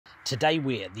Today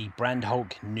we're at the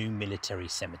Brandholt New Military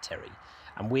Cemetery,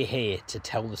 and we're here to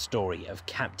tell the story of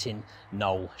Captain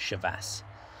Noel Chavasse,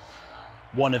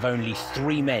 one of only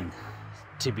 3 men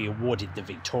to be awarded the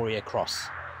Victoria Cross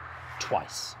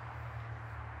twice.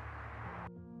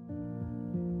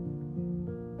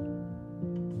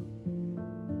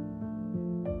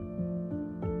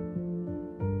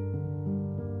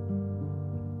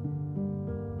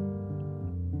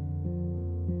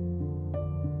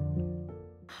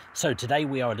 So today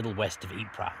we are a little west of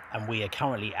Ypres, and we are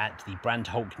currently at the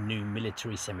Brandholt New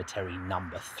Military Cemetery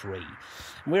number 3.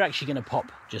 And we're actually going to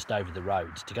pop just over the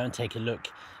road to go and take a look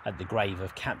at the grave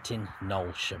of Captain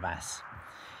Noel Chavasse.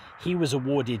 He was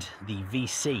awarded the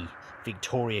VC,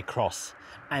 Victoria Cross,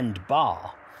 and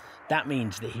Bar. That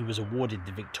means that he was awarded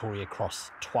the Victoria Cross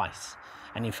twice,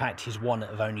 and in fact he's one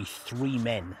of only 3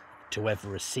 men to ever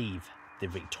receive the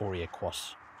Victoria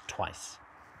Cross twice.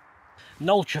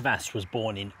 Noel Chavasse was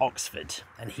born in Oxford,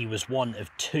 and he was one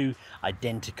of 2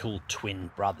 identical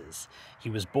twin brothers. He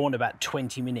was born about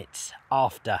 20 minutes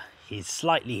after his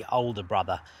slightly older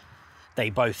brother. They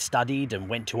both studied and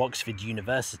went to Oxford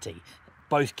University,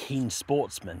 both keen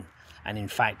sportsmen, and in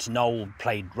fact Noel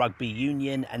played rugby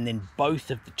union, and then both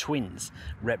of the twins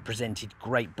represented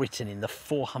Great Britain in the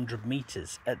 400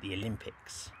 metres at the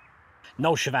Olympics.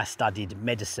 Noel Chavasse studied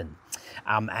medicine,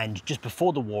 and just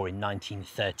before the war in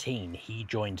 1913 he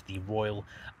joined the Royal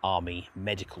Army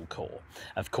Medical Corps.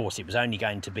 Of course, it was only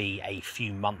going to be a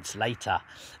few months later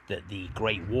that the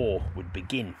Great War would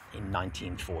begin in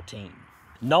 1914.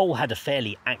 Noel had a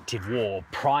fairly active war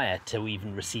prior to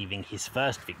even receiving his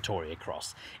first Victoria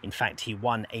Cross. In fact, he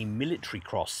won a military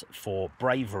cross for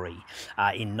bravery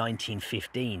in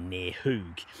 1915 near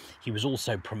Hooge. He was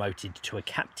also promoted to a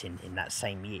captain in that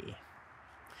same year.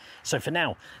 So for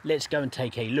now, let's go and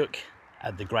take a look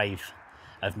at the grave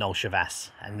of Noel Chavasse,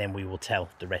 and then we will tell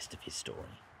the rest of his story.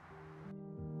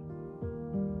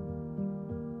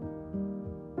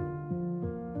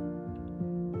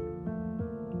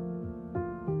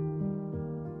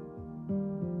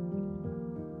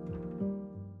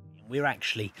 We're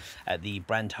actually at the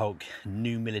Brandholt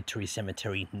New Military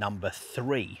Cemetery number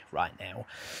 3 right now,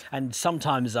 and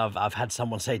sometimes I've had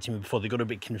someone say to me before, they got a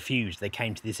bit confused. They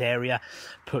came to this area,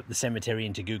 put the cemetery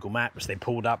into Google Maps, they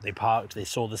pulled up, they parked, they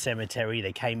saw the cemetery,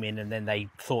 they came in, and then they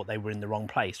thought they were in the wrong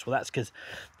place. Well, that's because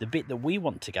the bit that we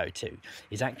want to go to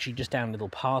is actually just down a little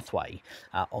pathway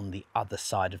on the other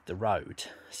side of the road.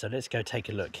 So let's go take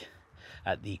a look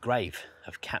at the grave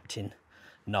of Captain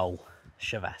Noel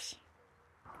Chavasse.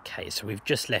 Okay, so we've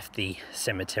just left the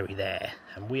cemetery there,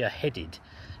 and we are headed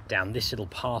down this little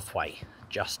pathway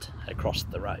just across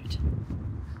the road.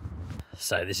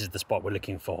 So this is the spot we're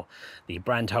looking for, the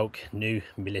Brandholt New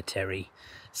Military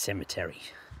Cemetery,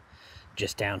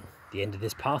 just down the end of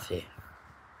this path here.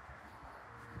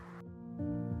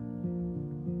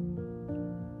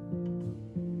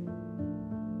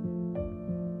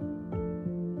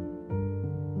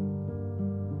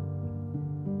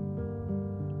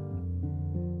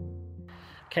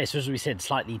 Okay, so as we said,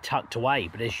 slightly tucked away,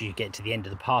 but as you get to the end of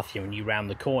the path here and you round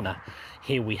the corner,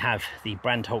 here we have the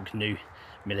Brandholt New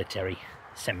Military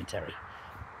Cemetery.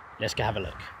 Let's go have a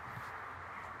look.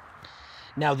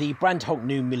 Now, the Brandholt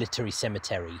New Military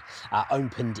Cemetery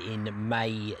opened in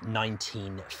May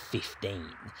 1915.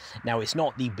 Now, it's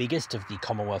not the biggest of the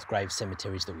Commonwealth grave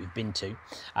cemeteries that we've been to.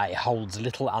 It holds a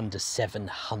little under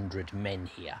 700 men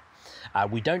here.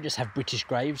 We don't just have British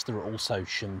graves, there are also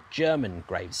some German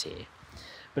graves here.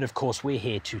 But of course, we're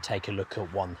here to take a look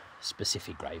at one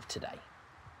specific grave today.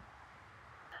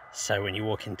 So when you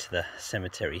walk into the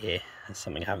cemetery here, there's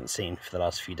something I haven't seen for the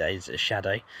last few days, a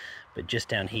shadow. But just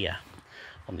down here,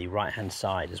 on the right-hand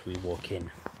side as we walk in,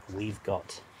 we've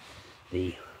got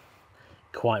the,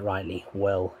 quite rightly,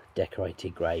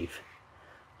 well-decorated grave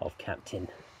of Captain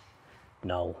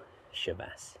Noel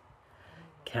Chavasse.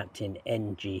 Captain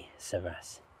N.G.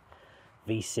 Chavasse,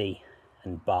 VC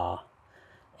and Bar,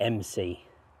 MC,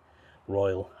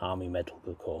 Royal Army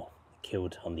Medical Corps,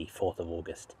 killed on the 4th of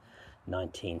August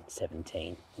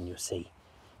 1917, and you'll see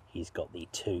he's got the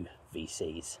 2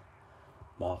 VCs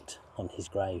marked on his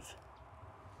grave.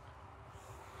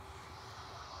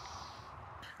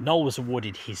 Noel was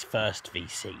awarded his first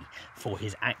VC for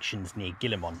his actions near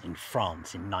Guillemont in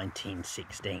France in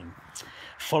 1916.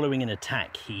 Following an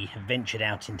attack, he ventured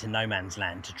out into no man's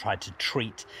land to try to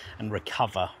treat and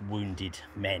recover wounded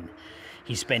men.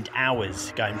 He spent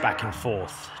hours going back and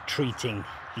forth, treating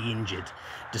the injured,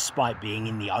 despite being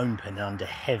in the open and under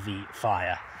heavy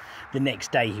fire. The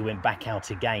next day he went back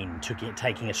out again,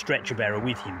 taking a stretcher bearer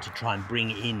with him to try and bring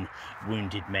in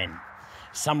wounded men.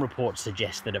 Some reports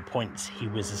suggest that at points he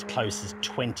was as close as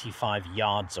 25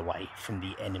 yards away from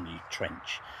the enemy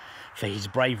trench. For his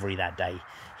bravery that day,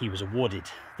 he was awarded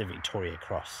the Victoria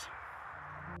Cross.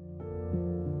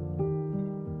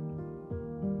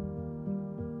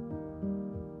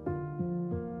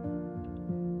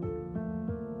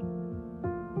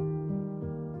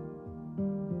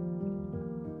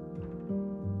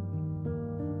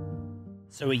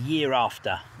 So a year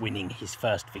after winning his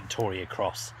first Victoria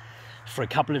Cross, for a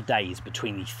couple of days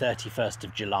between the 31st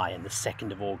of July and the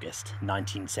 2nd of August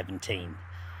 1917,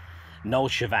 Noel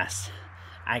Chavasse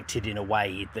acted in a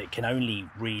way that can only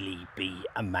really be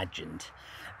imagined.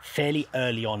 Fairly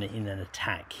early on in an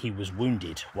attack, he was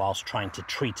wounded whilst trying to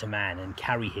treat a man and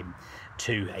carry him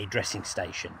to a dressing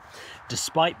station.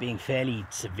 Despite being fairly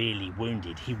severely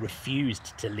wounded, he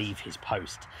refused to leave his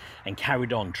post and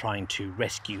carried on trying to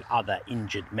rescue other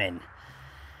injured men.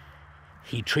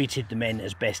 He treated the men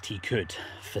as best he could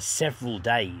for several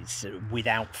days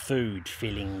without food,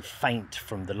 feeling faint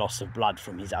from the loss of blood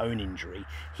from his own injury.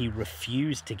 He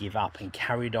refused to give up and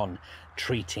carried on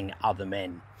treating other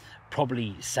men,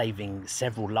 probably saving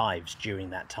several lives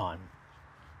during that time.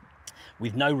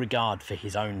 With no regard for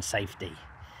his own safety,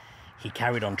 he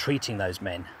carried on treating those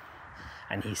men,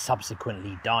 and he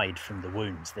subsequently died from the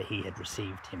wounds that he had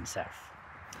received himself.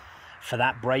 For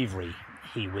that bravery,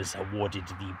 he was awarded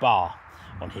the bar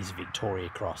on his Victoria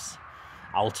Cross,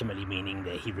 ultimately meaning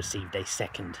that he received a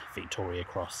second Victoria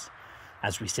Cross.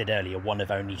 As we said earlier, one of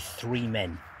only 3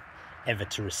 men ever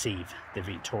to receive the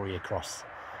Victoria Cross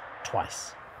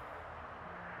twice.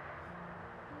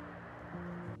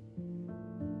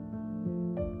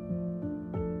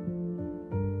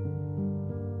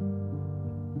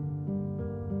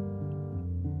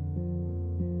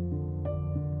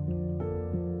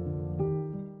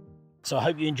 So I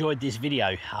hope you enjoyed this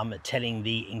video telling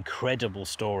the incredible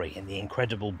story and the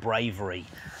incredible bravery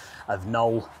of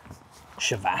Noel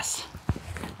Chavasse,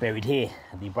 buried here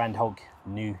at the Brandholt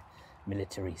New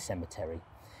Military Cemetery.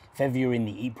 If ever you're in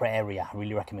the Ypres area, I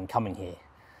really recommend coming here.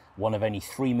 One of only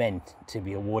 3 men to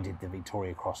be awarded the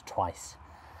Victoria Cross twice,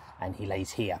 and he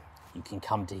lays here. You can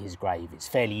come to his grave. It's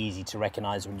fairly easy to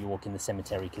recognise when you walk in the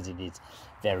cemetery because it is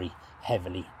very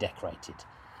heavily decorated,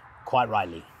 quite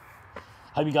rightly.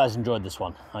 Hope you guys enjoyed this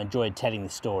one. I enjoyed telling the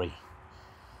story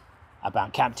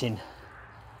about Captain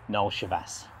Noel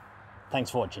Chavasse. Thanks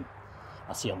for watching.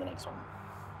 I'll see you on the next one.